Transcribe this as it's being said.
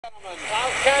Let's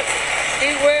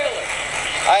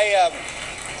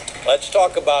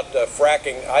talk about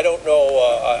fracking. I don't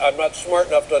know, I'm not smart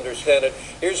enough to understand it.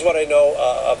 Here's what I know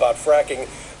about fracking.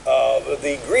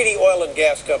 The greedy oil and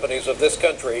gas companies of this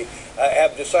country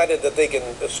have decided that they can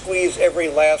squeeze every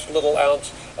last little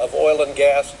ounce of oil and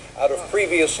gas out of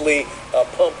previously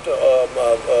pumped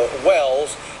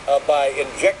wells by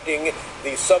injecting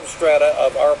the substrata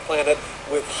of our planet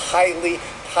with highly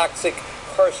toxic,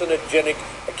 carcinogenic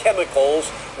chemicals,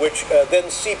 which then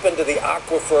seep into the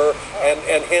aquifer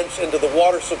and hence into the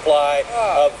water supply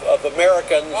of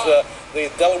Americans. The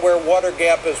Delaware water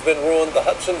gap has been ruined. The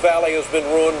Hudson Valley has been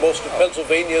ruined. Most of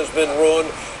Pennsylvania has been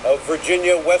ruined.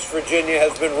 Virginia, West Virginia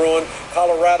has been ruined.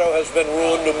 Colorado has been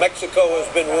ruined. New Mexico has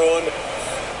been ruined.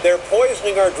 They're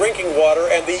poisoning our drinking water,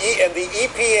 and the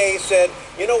EPA said,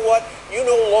 you know what? You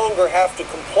no longer have to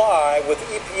comply with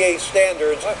EPA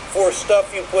standards for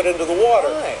stuff you put into the water.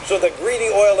 So the greedy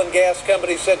oil and gas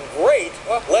company said, great,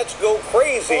 let's go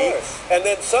crazy. And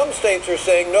then some states are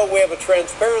saying, no, we have a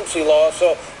transparency law.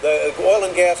 So the oil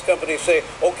and gas companies say,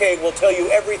 okay, we'll tell you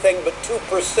everything but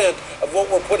 2% of what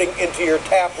we're putting into your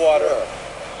tap water.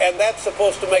 And that's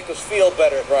supposed to make us feel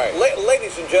better.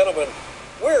 Ladies and gentlemen,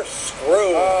 we're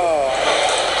screwed.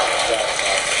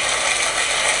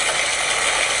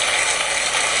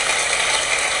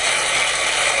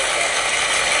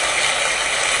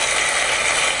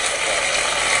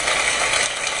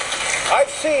 I've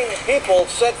seen people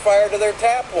set fire to their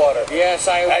tap water. Yes,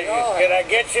 I know. Can I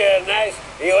get you a nice,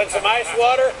 you want some ice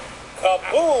water?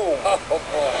 Kaboom!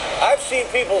 I've seen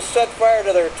people set fire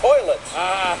to their toilets.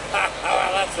 Well,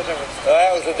 that's a different story.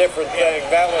 That was a different thing.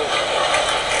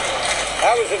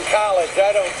 I was in college.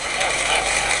 I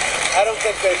don't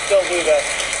think they still do that.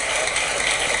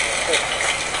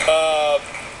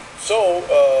 So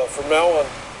from now on,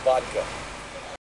 vodka.